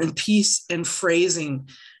important piece in phrasing,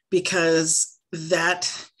 because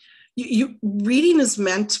that reading is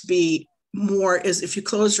meant to be more as if you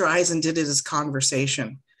close your eyes and did it as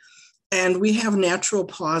conversation. And we have natural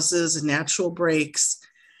pauses and natural breaks.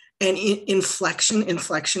 And inflection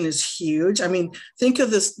is huge. I mean, think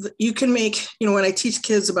of this, you can make, you know, when I teach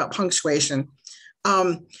kids about punctuation,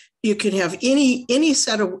 you can have any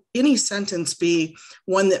sentence be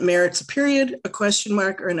one that merits a period, a question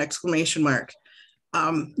mark, or an exclamation mark.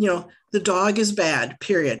 You know, the dog is bad,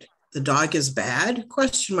 period. The dog is bad,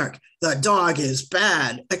 question mark. The dog is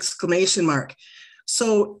bad, exclamation mark.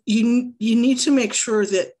 So you need to make sure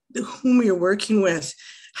that whom you're working with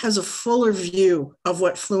has a fuller view of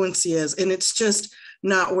what fluency is. And it's just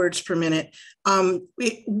not words per minute.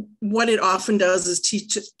 What it often does is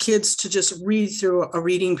teach kids to just read through a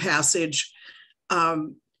reading passage,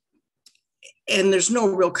 and there's no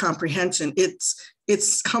real comprehension.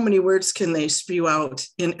 It's how many words can they spew out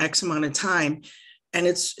in X amount of time. And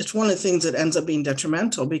it's one of the things that ends up being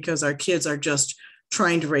detrimental, because our kids are just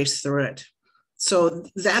trying to race through it. So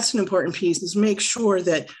that's an important piece, is make sure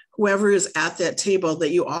that whoever is at that table, that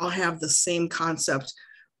you all have the same concept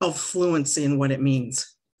of fluency and what it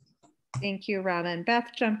means. Thank you, Robin. Beth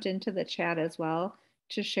jumped into the chat as well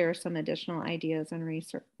to share some additional ideas and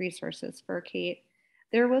resources for Kate.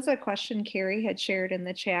 There was a question Carrie had shared in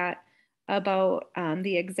the chat about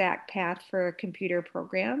the exact path for computer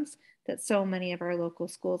programs that so many of our local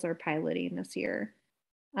schools are piloting this year.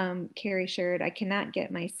 Carrie shared, I cannot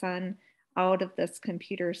get my son out of this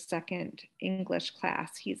computer second English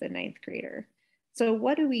class. He's a 9th grader. So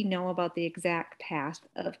what do we know about the exact path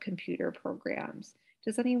of computer programs?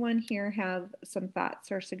 Does anyone here have some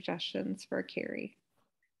thoughts or suggestions for Carrie?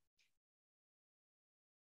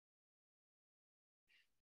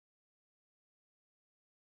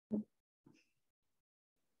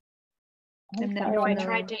 I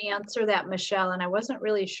tried to answer that, Michelle, and I wasn't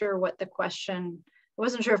really sure what the question, I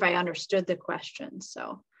wasn't sure if I understood the question.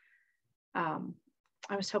 So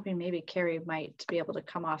I was hoping maybe Carrie might be able to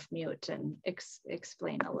come off mute and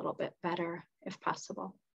explain a little bit better if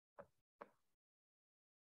possible.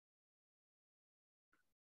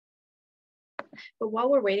 But while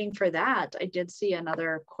we're waiting for that, I did see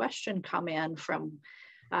another question come in from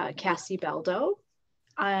Cassie Beldo.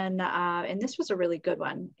 And this was a really good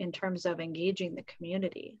one in terms of engaging the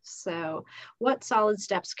community. So what solid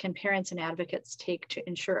steps can parents and advocates take to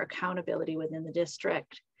ensure accountability within the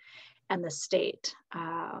district and the state?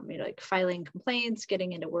 You know, like filing complaints,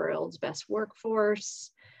 getting into world's best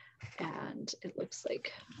workforce. And it looks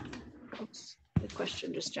like, oops, the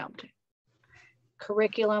question just jumped.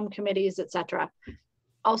 Curriculum committees, etc.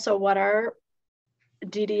 Also, what are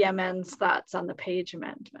DDMN's thoughts on the page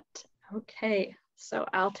amendment? Okay, so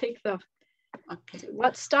I'll take the,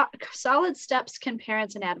 what solid steps can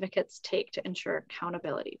parents and advocates take to ensure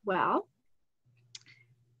accountability? Well,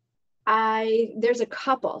 there's a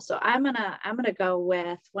couple. So I'm gonna go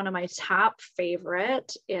with one of my top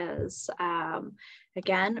favorite is,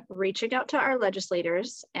 again, reaching out to our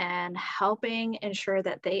legislators and helping ensure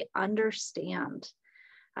that they understand,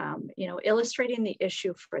 you know, illustrating the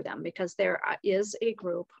issue for them, because there is a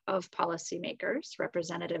group of policymakers.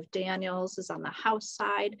 Representative Daniels is on the House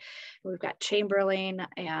side. We've got Chamberlain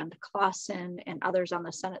and Clausen and others on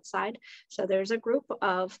the Senate side. So there's a group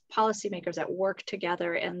of policymakers that work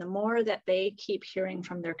together, and the more that they keep hearing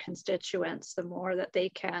from their constituents, the more that they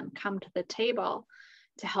can come to the table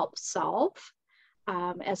to help solve.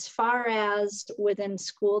 As far as within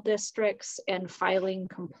school districts and filing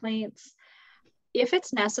complaints, if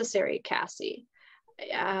it's necessary, Cassie,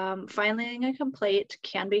 filing a complaint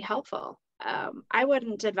can be helpful. I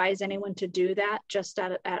wouldn't advise anyone to do that just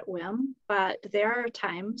at whim, but there are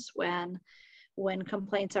times when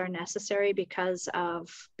complaints are necessary because of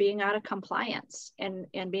being out of compliance and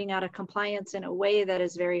being out of compliance in a way that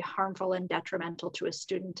is very harmful and detrimental to a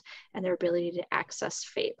student and their ability to access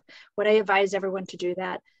FAPE. Would I advise everyone to do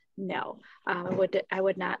that? No, I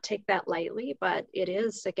would not take that lightly, but it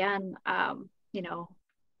is, again, you know,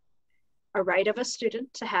 a right of a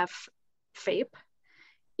student to have FAPE.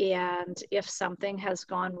 And if something has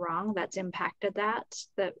gone wrong that's impacted that,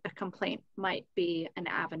 a complaint might be an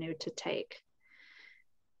avenue to take.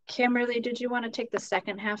 Kimberly, did you want to take the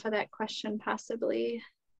second half of that question possibly?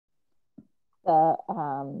 The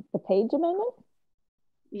page amendment?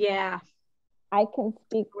 Yeah. I can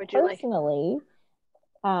speak personally.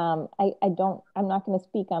 I'm not going to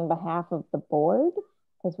speak on behalf of the board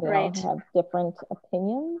because we all have different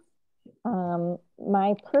opinions.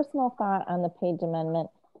 My personal thought on the page amendment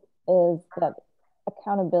is that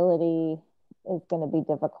accountability is going to be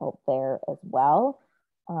difficult there as well.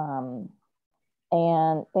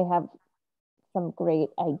 And they have some great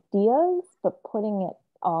ideas, but putting it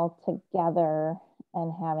all together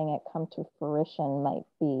and having it come to fruition might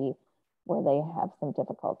be where they have some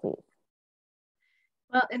difficulties.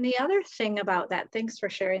 Well, and the other thing about that, thanks for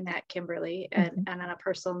sharing that, Kimberly. And on a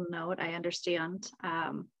personal note, I understand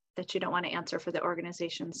that you don't want to answer for the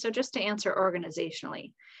organization. So just to answer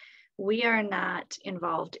organizationally, we are not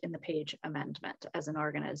involved in the page amendment as an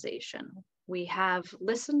organization. We have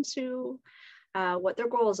listened to what their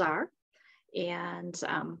goals are and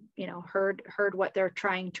you know, heard what they're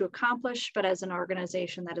trying to accomplish, but as an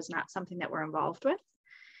organization, that is not something that we're involved with.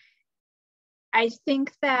 I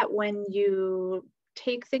think that when you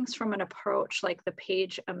take things from an approach like the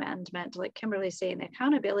page amendment, like Kimberly's saying, the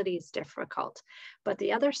accountability is difficult. But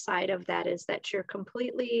the other side of that is that you're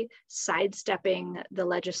completely sidestepping the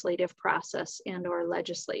legislative process and or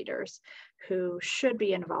legislators who should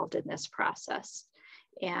be involved in this process.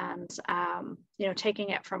 And, you know, taking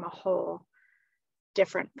it from a whole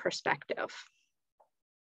different perspective.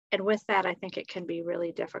 And with that, I think it can be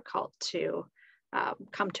really difficult to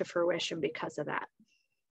come to fruition because of that.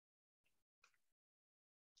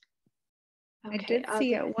 Okay, I did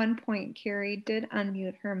see at one point Carrie did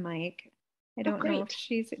unmute her mic. I don't know if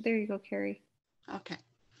she's, there you go, Carrie. Okay.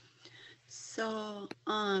 So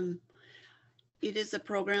it is a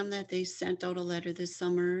program that they sent out a letter this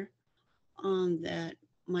summer that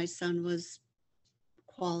my son was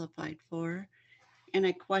qualified for. And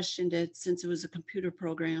I questioned it since it was a computer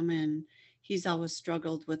program and he's always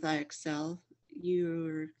struggled with IXL.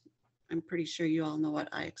 I'm pretty sure you all know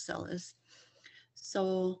what IXL is.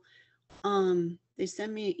 So they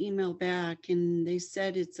sent me an email back and they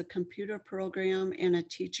said it's a computer program and a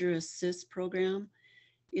teacher assist program.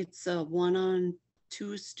 It's a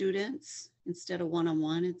 1-on-2 students instead of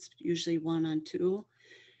 1-on-1. It's usually 1-on-2.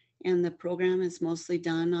 And the program is mostly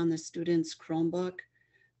done on the student's Chromebook,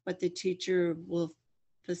 but the teacher will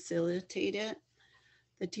facilitate it.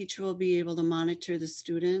 The teacher will be able to monitor the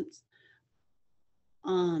students.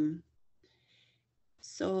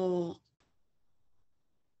 So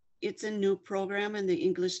it's a new program and the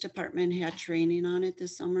English department had training on it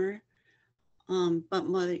this summer. But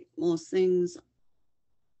most things,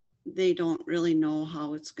 they don't really know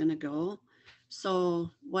how it's gonna go.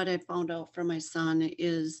 So what I found out from my son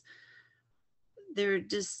is they're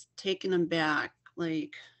just taking them back,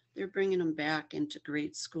 like they're bringing them back into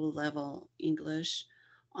grade school level English.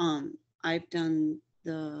 I've done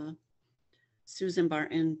the Susan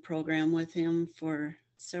Barton program with him for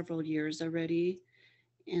several years already.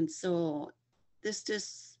 And so this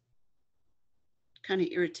just kind of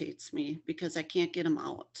irritates me because I can't get him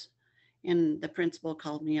out. And the principal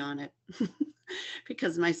called me on it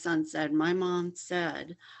because my son said, my mom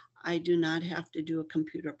said, I do not have to do a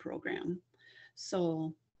computer program.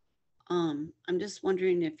 So I'm just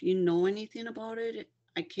wondering if you know anything about it.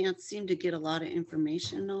 I can't seem to get a lot of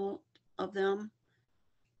information out of them.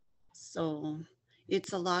 So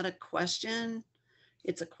it's a lot of question.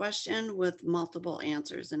 It's a question with multiple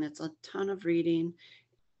answers and it's a ton of reading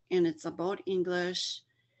and it's about English,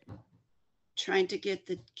 trying to get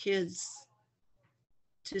the kids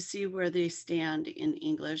to see where they stand in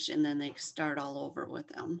English and then they start all over with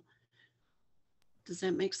them. Does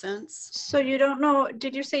that make sense? So you don't know,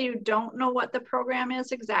 did you say you don't know what the program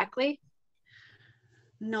is exactly?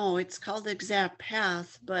 No, it's called Exact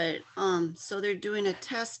Path, but so they're doing a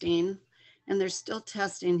testing and they're still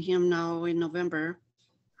testing him now in November.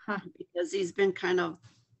 because he's been kind of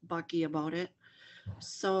bucky about it.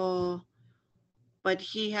 So, but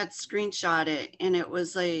he had screenshot it, and it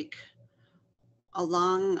was like a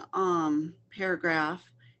long paragraph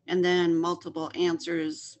and then multiple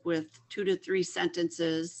answers with 2 to 3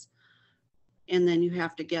 sentences. And then you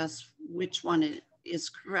have to guess which one is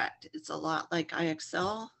correct. It's a lot like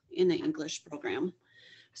IXL in the English program.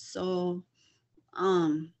 So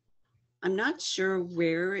I'm not sure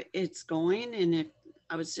where it's going. And if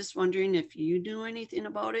I was just wondering if you knew anything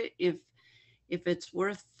about it, if it's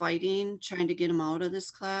worth fighting, trying to get him out of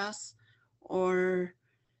this class, or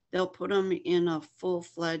they'll put him in a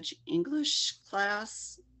full-fledged English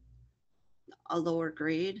class, a lower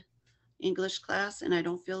grade English class, and I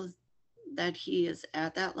don't feel that he is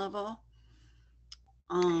at that level.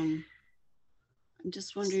 I'm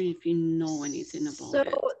just wondering if you know anything about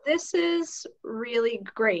it. So this is really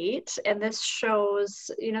great, and this shows,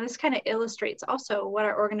 this kind of illustrates also what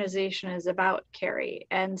our organization is about, Carrie.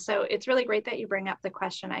 And so it's really great that you bring up the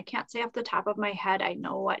question. I can't say off the top of my head I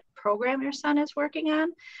know what program your son is working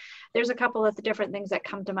on. There's a couple of different things that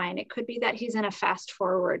come to mind. It could be that he's in a fast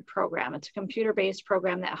forward program. It's a computer-based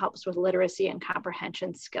program that helps with literacy and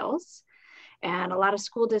comprehension skills. And a lot of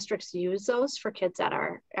school districts use those for kids that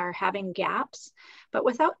are having gaps. But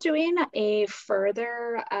without doing a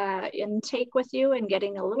further intake with you and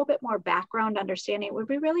getting a little bit more background understanding, it would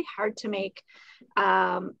be really hard to make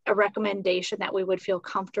a recommendation that we would feel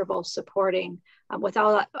comfortable supporting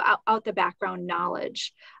without the background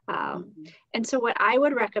knowledge. And so what I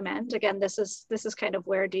would recommend, again, this is kind of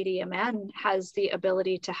where DDMN has the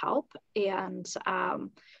ability to help and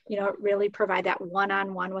really provide that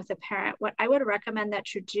one-on-one with a parent. What I would recommend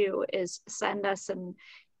that you do is send us an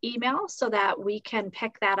email so that we can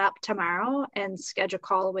pick that up tomorrow and schedule a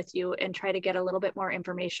call with you and try to get a little bit more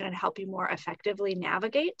information and help you more effectively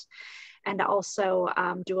navigate, and also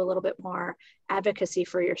do a little bit more advocacy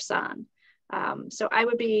for your son. So I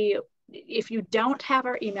would be, if you don't have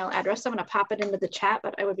our email address, I'm going to pop it into the chat,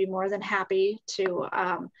 but I would be more than happy to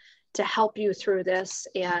help you through this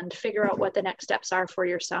and figure out what the next steps are for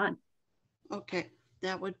your son. Okay,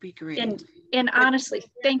 that would be great. And honestly,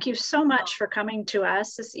 thank you so much for coming to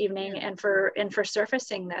us this evening and for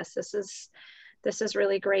surfacing this. This is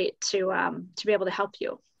really great to be able to help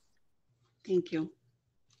you. Thank you.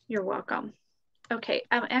 You're welcome. Okay,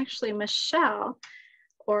 actually, Michelle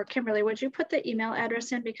or Kimberly, would you put the email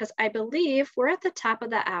address in, because I believe we're at the top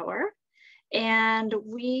of the hour and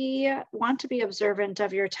we want to be observant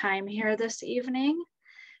of your time here this evening.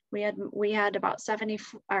 We had about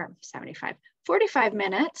 45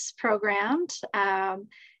 minutes programmed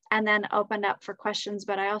and then opened up for questions.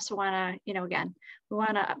 But I also want to, again, we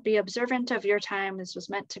want to be observant of your time. This was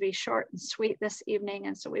meant to be short and sweet this evening.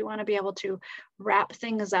 And so we want to be able to wrap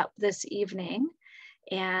things up this evening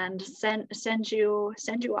and send you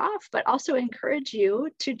off, but also encourage you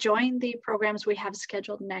to join the programs we have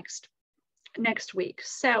scheduled next week.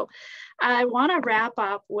 So I want to wrap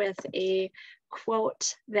up with a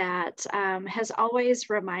quote that has always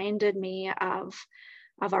reminded me of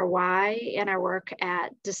our why in our work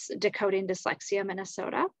at Decoding Dyslexia,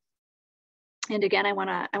 Minnesota. And again, I want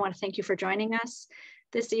to thank you for joining us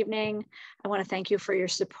this evening. I want to thank you for your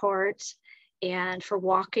support and for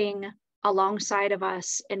walking alongside of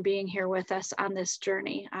us and being here with us on this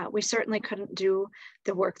journey. We certainly couldn't do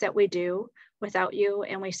the work that we do without you,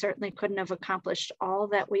 and we certainly couldn't have accomplished all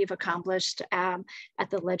that we've accomplished at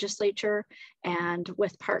the legislature and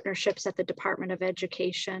with partnerships at the Department of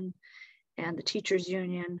Education and the Teachers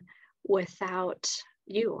Union without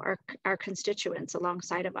you, our constituents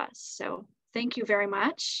alongside of us. So thank you very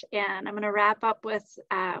much. And I'm going to wrap up with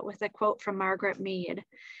a quote from Margaret Mead.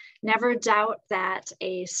 Never doubt that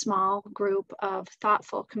a small group of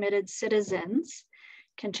thoughtful, committed citizens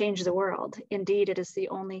can change the world. Indeed, it is the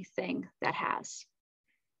only thing that has.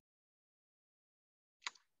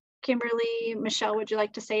 Kimberly, Michelle, would you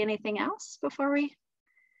like to say anything else before we?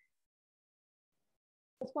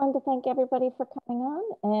 Just wanted to thank everybody for coming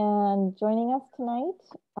on and joining us tonight.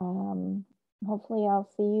 Hopefully I'll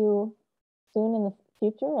see you soon in the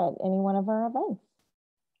future at any one of our events.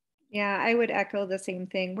 Yeah, I would echo the same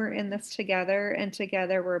thing. We're in this together, and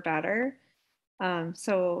together we're better.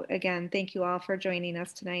 So again, thank you all for joining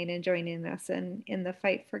us tonight and joining us in the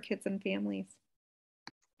fight for kids and families.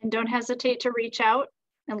 And don't hesitate to reach out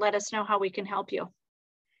and let us know how we can help you.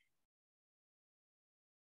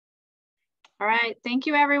 All right, thank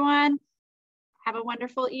you everyone. Have a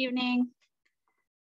wonderful evening.